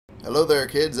Hello there,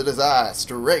 kids. It is I,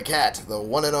 Stray Cat, the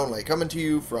one and only, coming to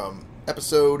you from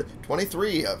episode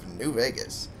 23 of New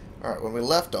Vegas. Alright, when we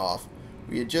left off,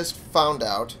 we had just found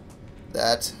out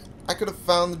that I could have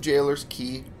found the jailer's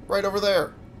key right over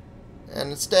there. And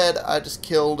instead, I just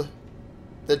killed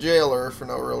the jailer for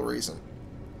no real reason.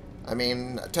 I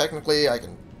mean, technically, I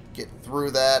can get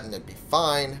through that and it'd be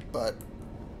fine, but,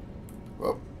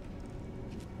 well,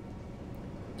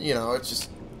 you know, it's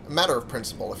just a matter of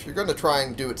principle. If you're going to try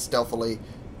and do it stealthily,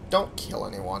 don't kill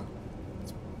anyone.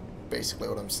 That's basically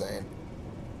what I'm saying.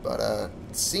 But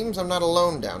it seems I'm not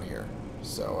alone down here.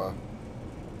 So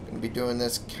I'm going to be doing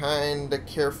this kind of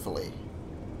carefully.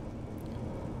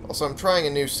 Also, I'm trying a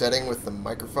new setting with the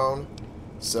microphone.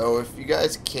 So if you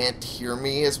guys can't hear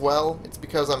me as well, it's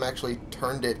because I'm actually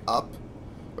turned it up.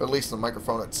 Or at least the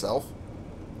microphone itself.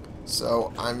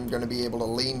 So I'm going to be able to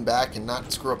lean back and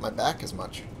not screw up my back as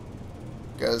much.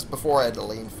 Because before I had to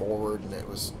lean forward and it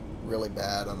was really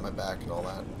bad on my back and all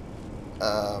that.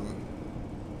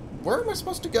 Where am I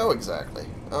supposed to go exactly?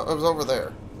 Oh, I was over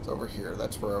there. It's over here.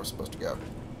 That's where I was supposed to go.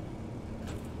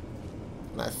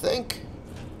 And I think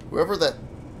whoever that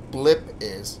blip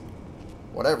is,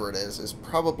 whatever it is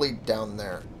probably down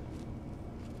there.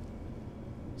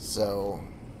 So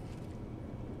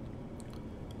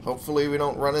hopefully we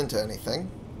don't run into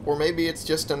anything. Or maybe it's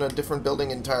just in a different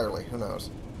building entirely. Who knows?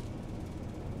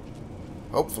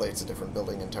 Hopefully it's a different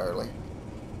building entirely.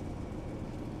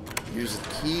 Use the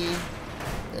key.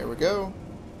 There we go.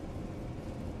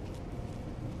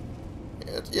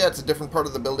 Yeah, it's a different part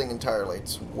of the building entirely.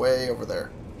 It's way over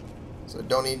there. So I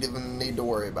don't even need to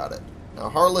worry about it. Now,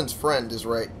 Harlan's friend is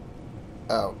right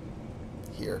out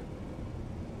here.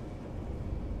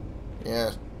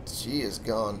 Yeah, she is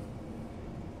gone.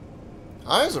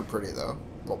 Eyes are pretty, though.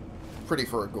 Well, pretty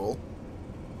for a ghoul.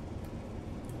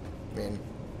 I mean,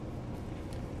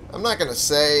 I'm not going to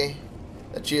say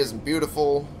that she isn't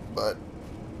beautiful, but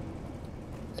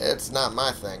it's not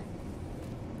my thing.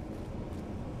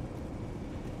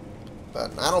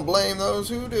 But I don't blame those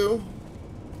who do.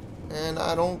 And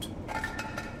I don't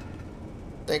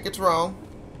think it's wrong.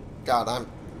 God,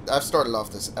 I've started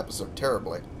off this episode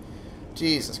terribly.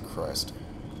 Jesus Christ.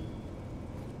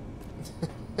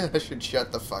 I should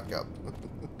shut the fuck up.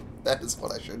 That is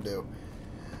what I should do.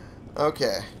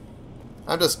 Okay.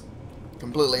 I'm just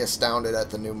completely astounded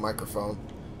at the new microphone.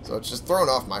 So it's just thrown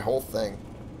off my whole thing.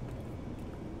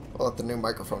 Well, at the new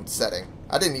microphone setting.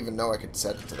 I didn't even know I could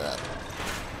set it to that.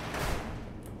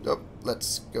 Oh,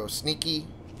 let's go sneaky.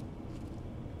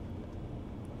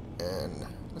 And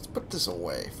let's put this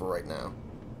away for right now.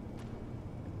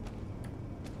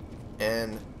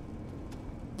 And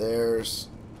there's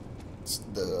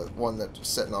the one that's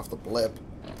setting off the blip.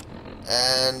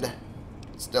 And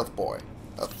Stealth Boy.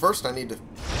 First I need to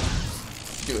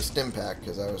do a stim pack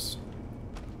because I was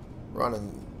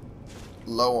running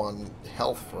low on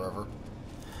health forever.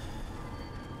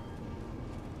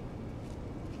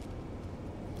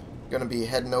 Gonna be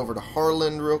heading over to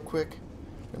Harlan real quick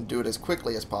and do it as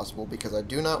quickly as possible because I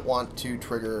do not want to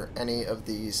trigger any of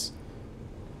these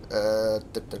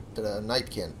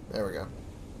Nightkin. There we go.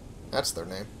 That's their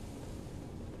name.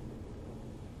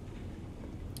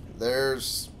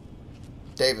 There's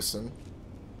Davison.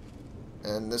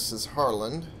 And this is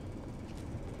Harlan.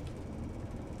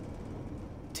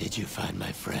 Did you find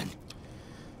my friend?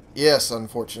 Yes,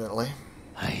 unfortunately.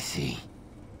 I see.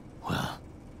 Well,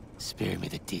 spare me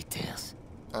the details.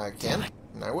 I can,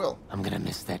 and I will. I'm gonna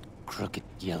miss that crooked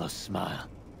yellow smile.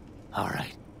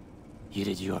 Alright. You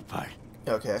did your part.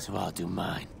 Okay. So I'll do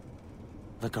mine.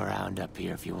 Look around up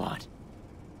here if you want.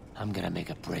 I'm gonna make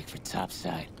a break for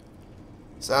topside.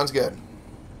 Sounds good.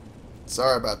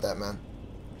 Sorry about that, man.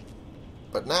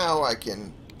 But now I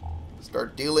can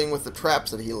start dealing with the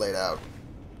traps that he laid out.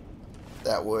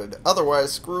 That would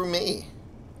otherwise screw me.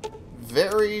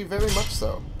 Very, very much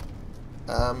so.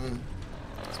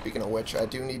 Speaking of which, I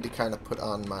do need to kind of put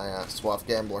on my Suave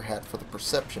Gambler hat for the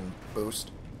perception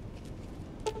boost.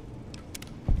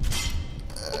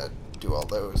 Do all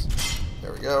those.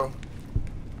 There we go.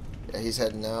 Yeah, he's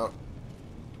heading out.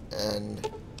 And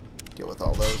deal with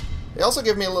all those. They also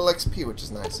give me a little XP, which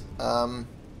is nice.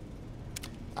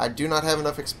 I do not have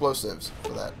enough explosives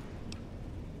for that.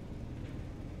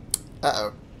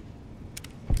 Uh-oh.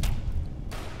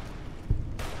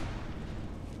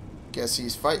 Guess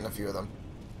he's fighting a few of them.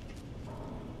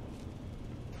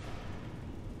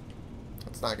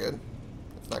 That's not good.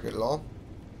 That's not good at all.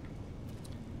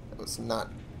 That was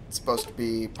not supposed to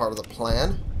be part of the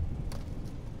plan.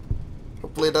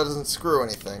 Hopefully it doesn't screw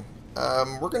anything.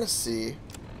 We're gonna see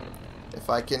if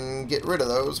I can get rid of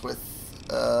those with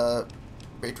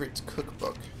Patriot's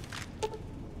Cookbook.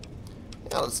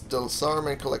 Now let's disarm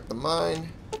and collect the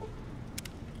mine.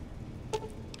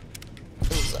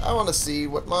 'Cause I want to see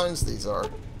what mines these are.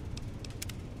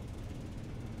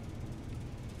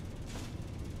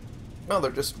 No,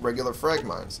 they're just regular frag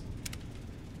mines.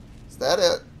 Is that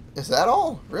it? Is that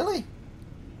all? Really?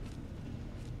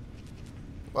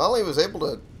 Well, he was able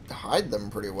to hide them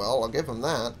pretty well. I'll give him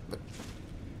that. But,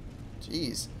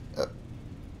 jeez.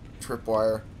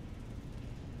 Tripwire.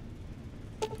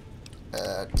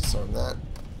 Disarm that.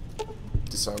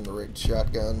 Disarm the rigged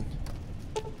shotgun.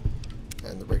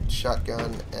 And the rigged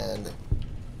shotgun. And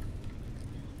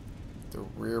the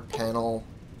rear panel.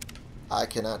 I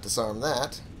cannot disarm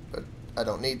that. But I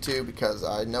don't need to because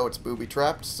I know it's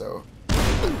booby-trapped, so...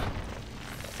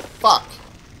 Fuck!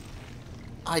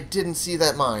 I didn't see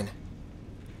that mine.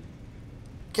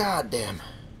 God damn.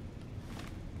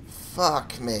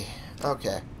 Fuck me.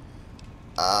 Okay.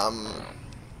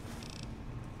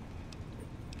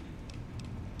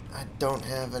 I don't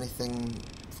have anything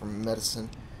for medicine.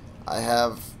 I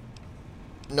have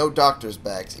no doctor's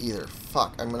bags either.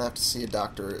 Fuck, I'm gonna have to see a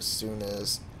doctor as soon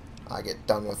as I get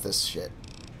done with this shit.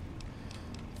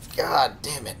 God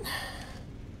damn it.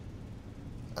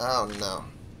 Oh no.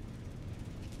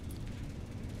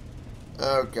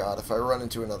 Oh god, if I run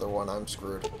into another one, I'm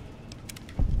screwed.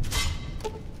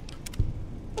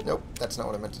 Nope, that's not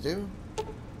what I meant to do. Pick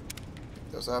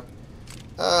those up.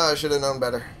 I should have known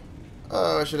better.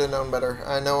 Oh, I should have known better.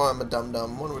 I know I'm a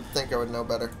dum-dum. One would think I would know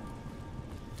better.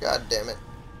 God damn it.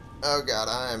 Oh god,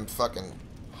 I am fucking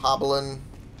hobbling.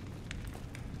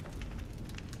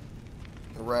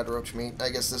 Red roach meat. I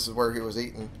guess this is where he was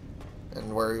eating.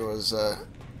 And where he was,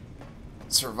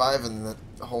 surviving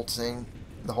the whole thing.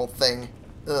 The whole thing.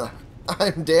 Ugh.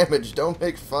 I'm damaged. Don't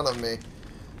make fun of me.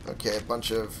 Okay, a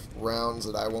bunch of rounds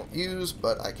that I won't use,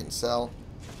 but I can sell.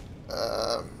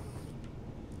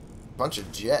 Bunch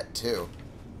of jet, too.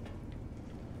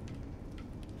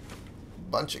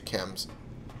 Bunch of chems.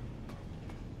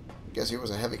 Guess he was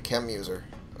a heavy chem user.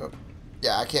 Oh.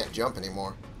 Yeah, I can't jump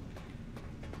anymore.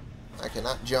 I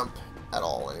cannot jump at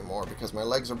all anymore because my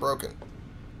legs are broken.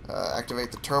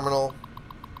 Activate the terminal.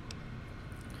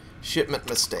 Shipment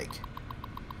mistake.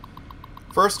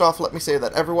 First off, let me say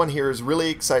that everyone here is really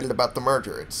excited about the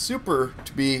merger. It's super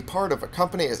to be part of a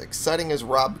company as exciting as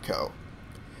Robco.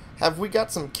 Have we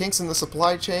got some kinks in the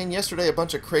supply chain? Yesterday a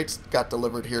bunch of crates got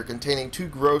delivered here containing too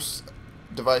gross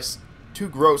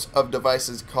of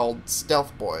devices called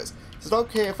Stealth Boys. Is it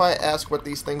okay if I ask what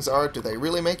these things are? Do they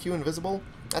really make you invisible?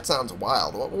 That sounds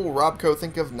wild. What will Robco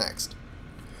think of next?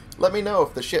 Let me know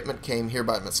if the shipment came here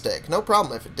by mistake. No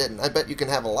problem if it didn't. I bet you can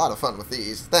have a lot of fun with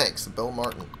these. Thanks, Bill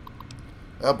Martin.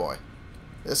 Oh boy.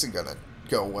 This is gonna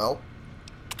go well.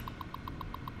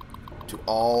 To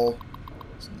all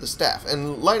the staff.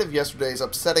 In light of yesterday's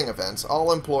upsetting events,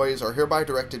 all employees are hereby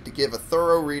directed to give a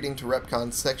thorough reading to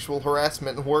Repcon's sexual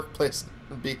harassment and workplace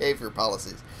behavior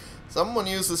policies. Someone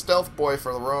used the Stealth Boy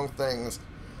for the wrong things.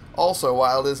 Also,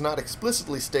 while it is not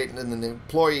explicitly stated in the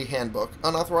employee handbook,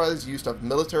 unauthorized use of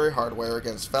military hardware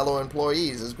against fellow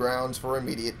employees is grounds for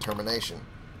immediate termination.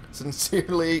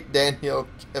 Sincerely, Daniel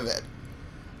Kivet.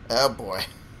 Oh boy.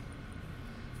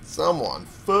 Someone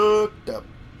fucked up.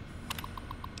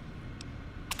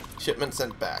 Shipment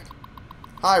sent back.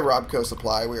 Hi, Robco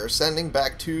Supply. We are sending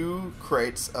back 2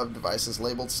 crates of devices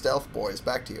labeled Stealth Boys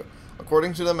back to you.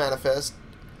 According to the manifest,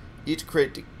 each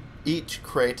crate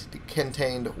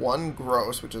contained 1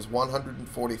 gross, which is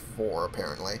 144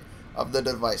 apparently, of the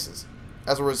devices.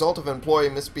 As a result of employee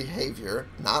misbehavior,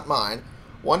 not mine,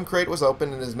 1 crate was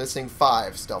opened and is missing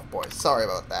 5 Stealth Boys. Sorry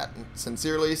about that.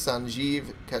 Sincerely,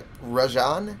 Sanjeev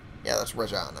Rajan? Yeah, that's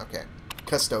Rajan, okay.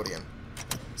 Custodian.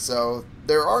 So,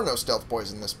 there are no Stealth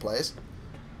Boys in this place.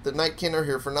 The Nightkin are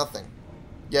here for nothing.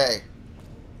 Yay.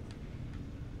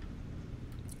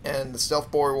 And the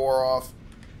Stealth Boy wore off,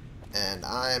 and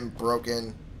I'm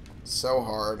broken so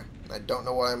hard. And I don't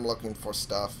know why I'm looking for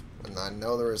stuff, and I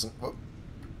know there isn't. Whoop.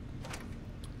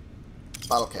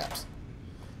 Bottle caps.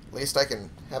 At least I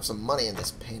can have some money in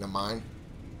this pain of mine.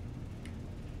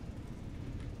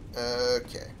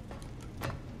 Okay.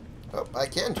 Oh, I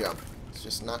can jump. It's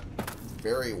just not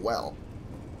very well.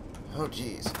 Oh,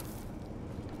 jeez.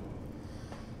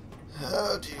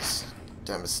 Oh, jeez.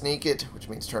 Time to sneak it, which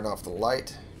means turn off the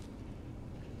light.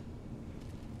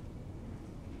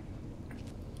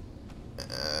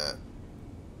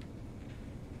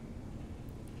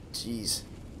 Jeez.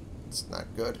 It's not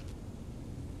good.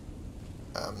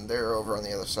 They're over on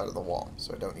the other side of the wall,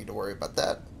 so I don't need to worry about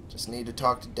that. Just need to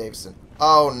talk to Davison.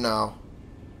 Oh, no.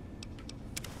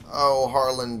 Oh,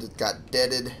 Harlan got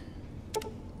deaded.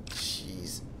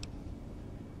 Jeez.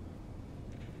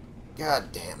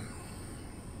 God damn.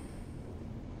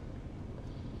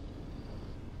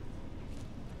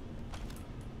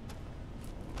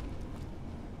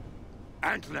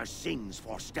 Antler sings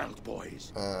for stealth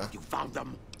boys. You found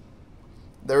them?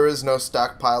 There is no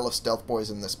stockpile of stealth boys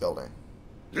in this building.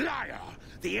 Liar!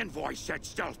 The invoice said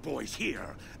stealth boys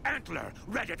here. Antler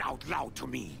read it out loud to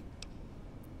me.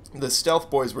 The stealth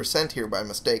boys were sent here by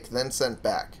mistake, then sent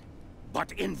back.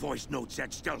 But invoice note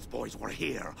said stealth boys were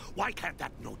here. Why can't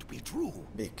that note be true?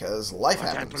 Because life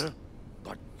But happens. Antler,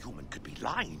 but human could be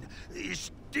lying.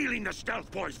 Is stealing the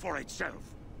stealth boys for itself.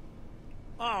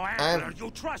 Oh, Antler, you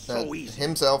trust so easy.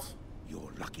 Himself. Your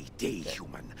lucky day,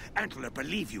 human. Antler,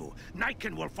 believe you.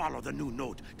 Nightkin will follow the new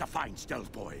note to find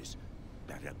stealth boys.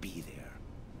 Better be there.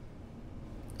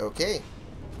 Okay.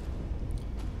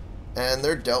 And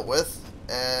they're dealt with.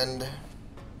 And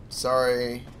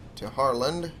sorry to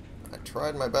Harland. I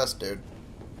tried my best, dude.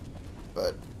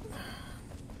 But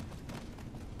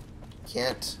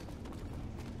can't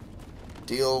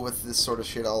deal with this sort of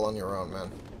shit all on your own,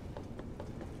 man.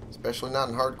 Especially not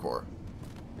in hardcore.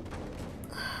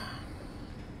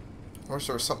 I wish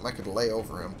there was something I could lay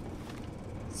over him.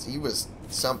 He was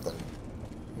something.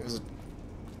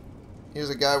 He was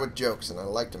a guy with jokes, and I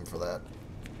liked him for that.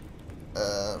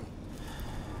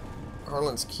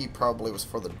 Harlan's key probably was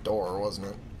for the door, wasn't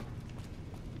it?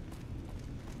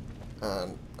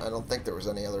 I don't think there was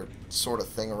any other sort of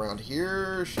thing around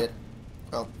here. Shit.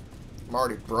 Well, I'm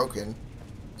already broken.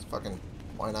 Just fucking,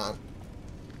 why not?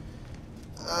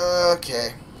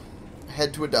 Okay.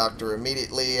 Head to a doctor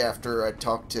immediately after I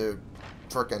talk to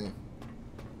frickin'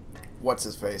 what's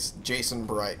his face? Jason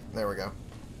Bright. There we go.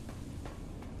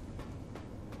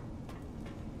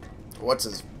 What's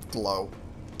his glow?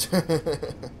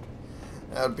 That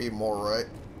would be more right.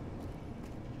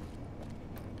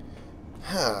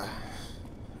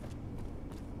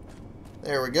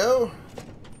 There we go.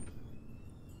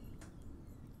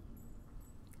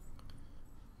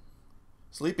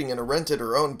 Sleeping in a rented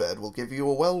or owned bed will give you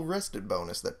a well-rested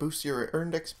bonus that boosts your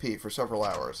earned XP for several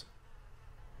hours.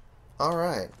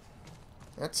 Alright.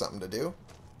 That's something to do.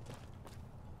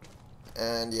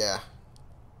 And yeah.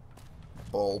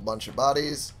 Whole bunch of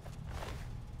bodies.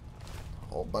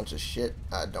 Whole bunch of shit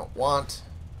I don't want.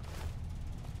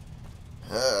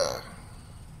 I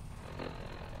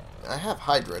have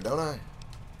Hydra, don't I?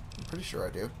 I'm pretty sure I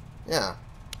do. Yeah.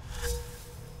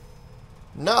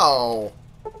 No!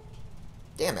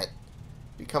 Damn it.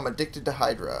 Become addicted to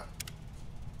Hydra.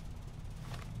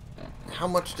 How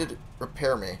much did it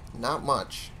repair me? Not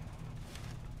much.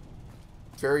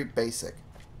 Very basic.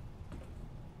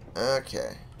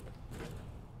 Okay.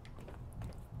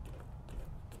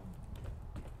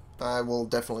 I will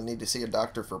definitely need to see a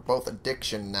doctor for both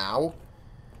addiction now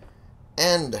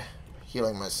and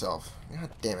healing myself. God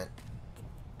damn it.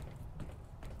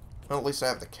 Well, at least I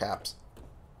have the caps.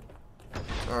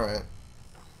 Alright.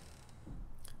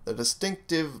 The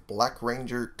distinctive Black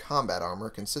Ranger combat armor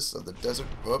consists of the Desert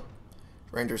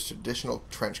Ranger's traditional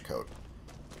trench coat.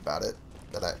 About it.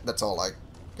 That's all I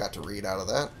got to read out of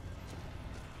that.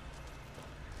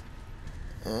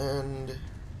 And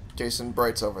Jason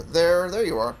Bright's over there. There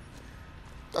you are.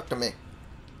 Talk to me.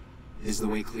 Is the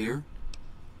way clear?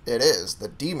 It is. The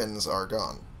demons are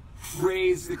gone.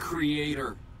 Praise the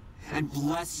Creator, and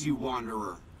bless you,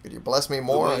 Wanderer. Could you bless me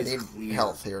more? I need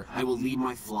health here. I will lead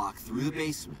my flock through the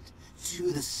basement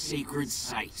to the sacred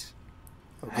site.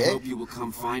 Okay. I hope you will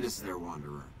come find us there,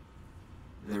 Wanderer.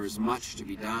 There is much to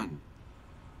be done.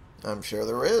 I'm sure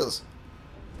there is.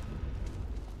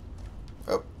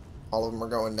 Oh, all of them are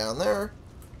going down there.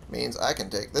 Means I can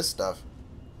take this stuff.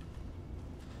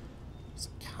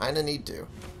 Kind of need to.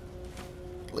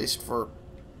 At least for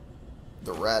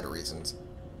the rad reasons.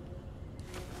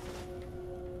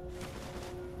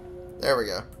 There we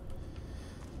go.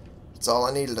 That's all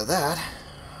I needed of that.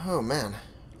 Oh, man.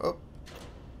 Oh.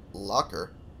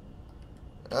 Locker.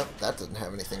 Oh, that didn't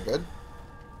have anything good.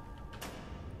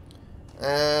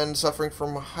 And suffering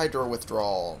from hydro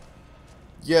withdrawal.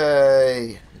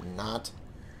 Yay! Not.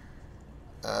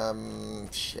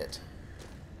 Shit.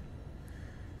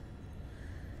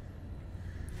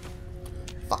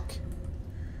 Fuck.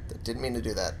 Didn't mean to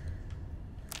do that.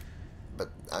 But,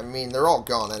 I mean, they're all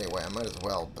gone anyway. I might as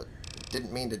well, but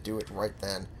didn't mean to do it right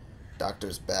then.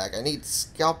 Doctor's bag. I need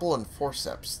scalpel and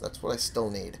forceps. That's what I still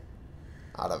need.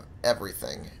 Out of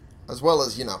everything. As well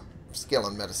as, you know, skill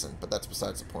and medicine, but that's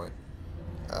besides the point.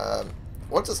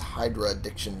 What does Hydra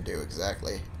addiction do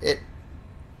exactly? It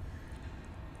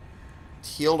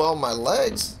healed all my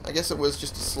legs. I guess it was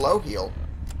just a slow heal.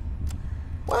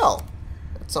 Well,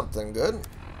 that's something good.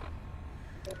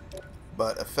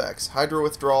 But effects. Hydra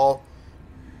withdrawal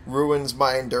ruins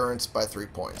my endurance by 3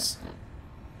 points.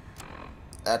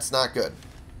 That's not good.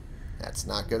 That's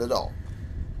not good at all.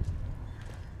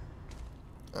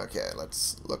 Okay,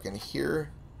 let's look in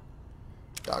here.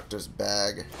 Doctor's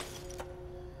bag.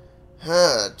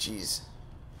 Ah, jeez.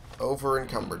 Over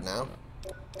encumbered now.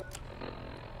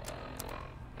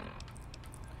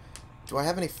 Do I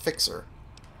have any fixer?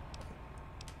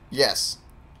 Yes.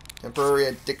 Temporary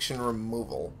addiction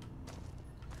removal.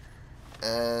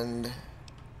 And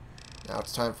now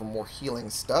it's time for more healing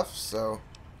stuff, so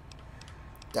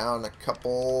down a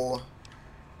couple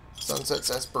Sunset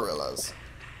Sarsaparillas.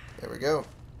 There we go.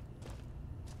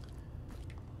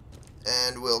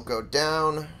 And we'll go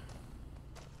down.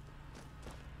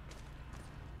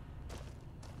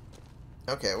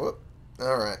 Okay, whoop.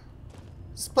 Alright.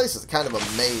 This place is kind of a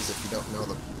maze if you don't know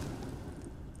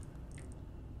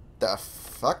the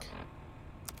fuck?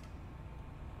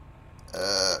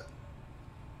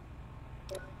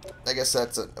 I guess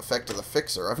that's an effect of the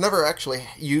fixer. I've never actually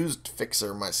used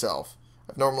fixer myself.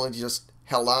 I've normally just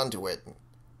held on to it.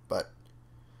 But,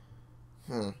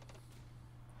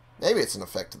 maybe it's an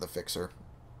effect of the fixer.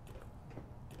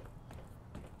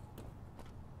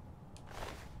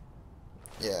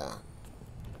 Yeah.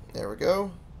 There we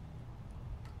go.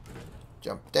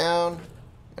 Jump down.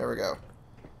 There we go.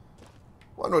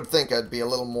 One would think I'd be a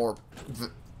little more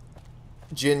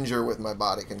ginger with my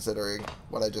body, considering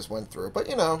what I just went through. But,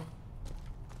 you know.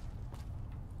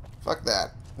 Fuck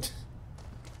that.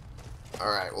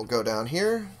 Alright, we'll go down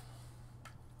here.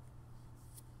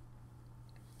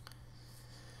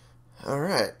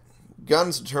 Alright.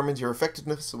 Guns determines your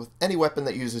effectiveness with any weapon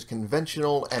that uses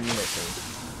conventional ammunition.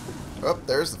 Oh,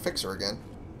 there's the fixer again.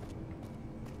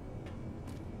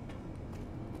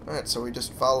 Alright, so we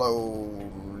just follow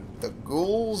the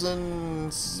ghouls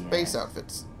and space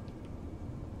outfits.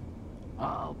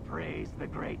 All praise the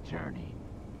great journey.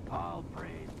 All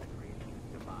praise the great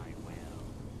divine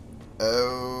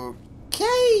will.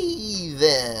 Okay,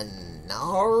 then.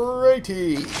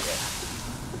 Alrighty.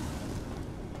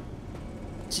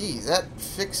 Geez, that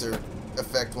fixer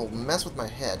effect will mess with my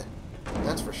head.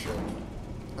 That's for sure.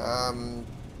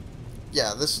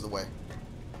 Yeah, this is the way.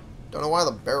 Don't know why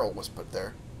the barrel was put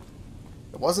there.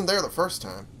 It wasn't there the first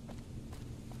time.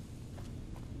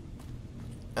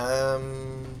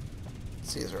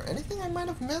 Let's see, is there anything I might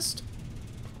have missed?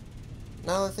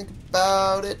 Now that I think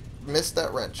about it, missed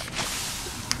that wrench.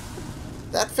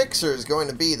 That fixer is going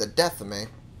to be the death of me.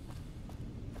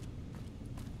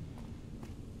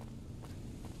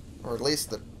 Or at least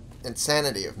the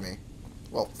insanity of me.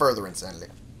 Well, further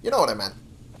insanity. You know what I meant.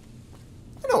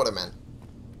 You know what I meant.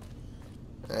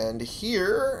 And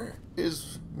here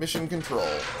is mission control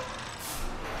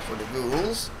for the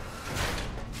ghouls.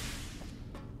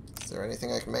 Is there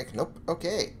anything I can make? Nope.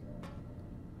 Okay.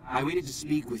 I waited to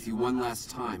speak with you one last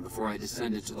time before I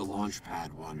descended to the launch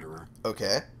pad, Wanderer.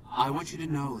 Okay. I want you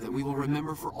to know that we will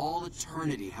remember for all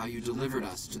eternity how you delivered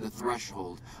us to the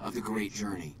threshold of the great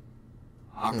journey.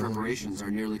 Our preparations are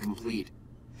nearly complete,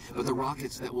 but the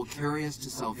rockets that will carry us to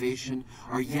salvation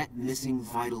are yet missing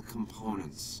vital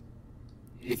components.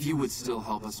 If you would still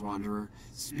help us, Wanderer,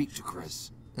 speak to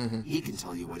Chris. He can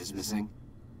tell you what is missing.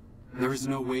 There is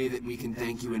no way that we can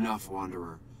thank you enough,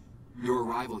 Wanderer. Your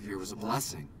arrival here was a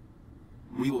blessing.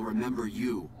 We will remember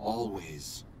you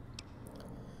always.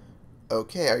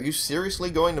 Okay, are you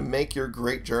seriously going to make your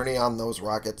great journey on those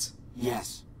rockets?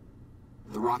 Yes.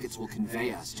 The rockets will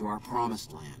convey us to our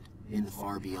promised land in the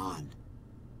far beyond.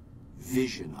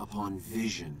 Vision upon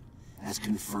vision has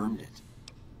confirmed it.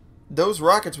 Those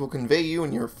rockets will convey you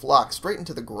and your flock straight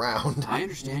into the ground. I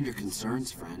understand your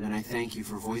concerns, friend, and I thank you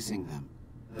for voicing them.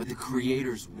 But the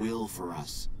Creator's will for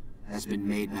us has been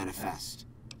made manifest.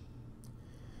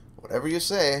 Whatever you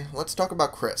say, let's talk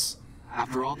about Chris.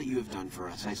 After all that you have done for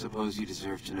us, I suppose you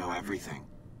deserve to know everything.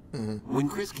 When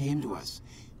Chris came to us,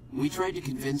 we tried to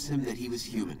convince him that he was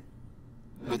human.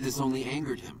 But this only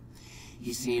angered him.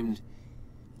 He seemed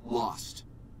lost.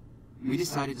 We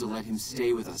decided to let him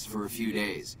stay with us for a few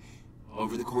days,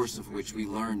 over the course of which we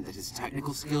learned that his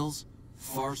technical skills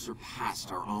far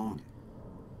surpassed our own.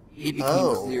 It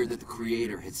became clear that the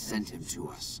Creator had sent him to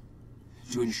us,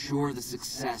 to ensure the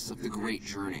success of the great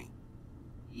journey.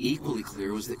 Equally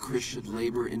clear was that Chris should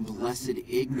labor in blessed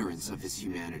ignorance of his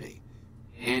humanity,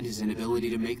 and his inability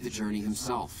to make the journey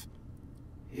himself.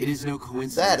 It is no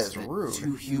coincidence that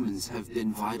two humans have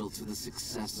been vital to the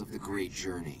success of the great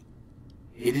journey.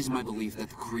 It is my belief that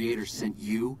the Creator sent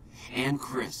you and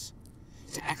Chris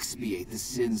to expiate the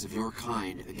sins of your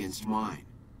kind against mine.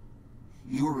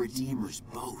 You are redeemers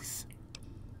both.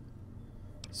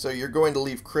 So you're going to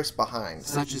leave Chris behind.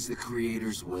 Such is the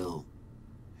Creator's will.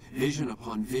 Vision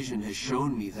upon vision has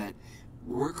shown me that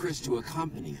were Chris to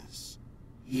accompany us,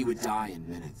 he would die in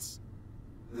minutes.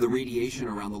 The radiation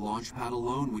around the launch pad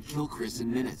alone would kill Chris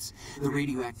in minutes. The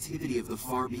radioactivity of the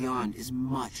far beyond is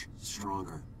much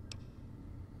stronger.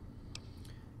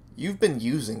 You've been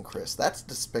using Chris. That's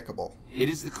despicable. It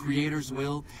is the Creator's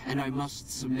will, and I must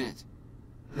submit.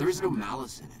 There is no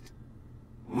malice in it.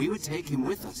 We would take him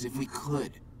with us if we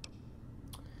could.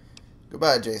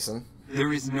 Goodbye, Jason.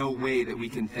 There is no way that we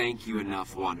can thank you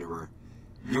enough, Wanderer.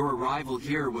 Your arrival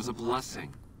here was a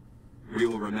blessing. We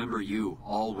will remember you,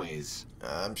 always.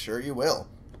 I'm sure you will.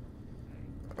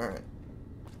 Alright.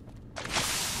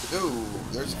 Ooh,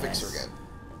 there's a fixer again.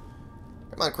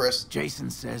 Come on, Chris. Jason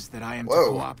says that I am Whoa.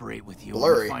 to cooperate with you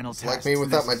Blurry. on the final It's like tasks me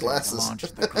without my necessary glasses. to launch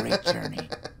the Great Journey.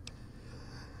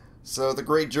 So the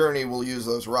Great Journey will use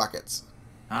those rockets.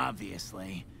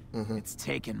 Obviously. It's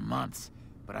taken months,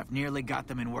 but I've nearly got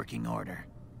them in working order.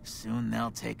 Soon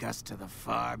they'll take us to the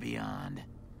far beyond.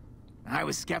 I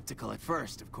was skeptical at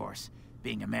first, of course,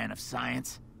 being a man of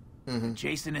science. But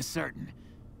Jason is certain,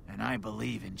 and I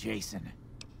believe in Jason.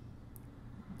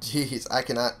 Jeez, I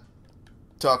cannot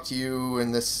talk to you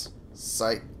in this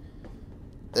site.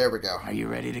 There we go. Are you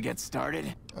ready to get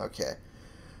started? Okay.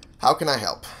 How can I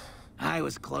help? I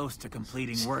was close to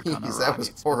completing work on the Jeez, that was rockets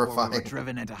before we were horrifying.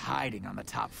 driven into hiding on the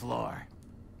top floor.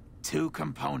 2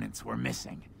 components were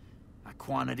missing. A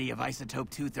quantity of isotope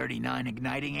 239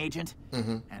 igniting agent,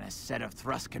 and a set of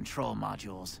thrust control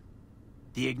modules.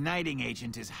 The igniting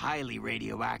agent is highly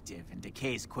radioactive and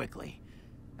decays quickly.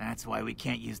 That's why we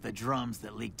can't use the drums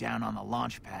that leak down on the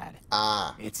launch pad.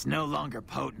 Ah. It's no longer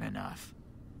potent enough.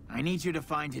 I need you to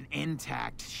find an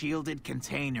intact, shielded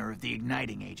container of the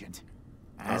igniting agent.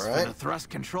 As for the thrust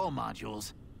control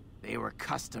modules, they were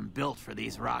custom built for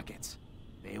these rockets.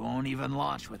 They won't even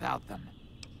launch without them.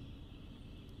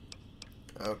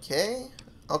 Okay.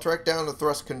 I'll track down the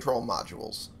thrust control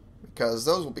modules, because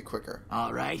those will be quicker.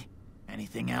 All right.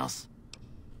 Anything else?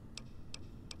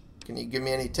 Can you give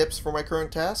me any tips for my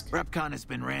current task? Repcon has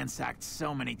been ransacked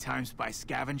so many times by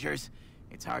scavengers,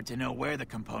 it's hard to know where the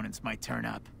components might turn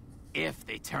up. If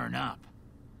they turn up.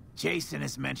 Jason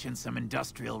has mentioned some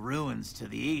industrial ruins to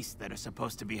the east that are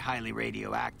supposed to be highly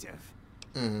radioactive.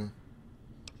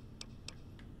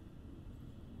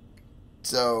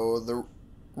 So, the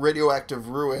radioactive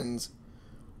ruins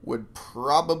would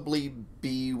probably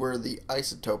be where the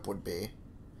isotope would be.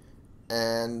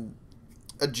 And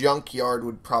a junkyard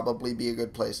would probably be a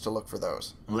good place to look for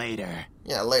those. Later.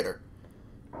 Yeah, later.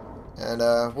 And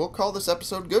we'll call this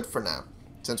episode good for now,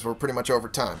 since we're pretty much over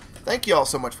time. Thank you all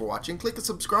so much for watching. Click the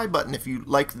subscribe button if you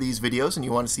like these videos and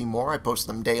you want to see more. I post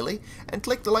them daily. And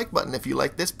click the like button if you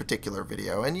like this particular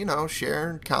video. And, you know, share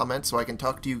and comment so I can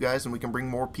talk to you guys and we can bring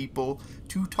more people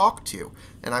to talk to.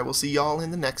 And I will see y'all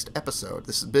in the next episode.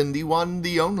 This has been the one,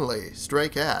 the only Stray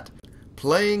Cat,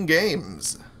 playing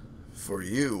games for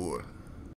you.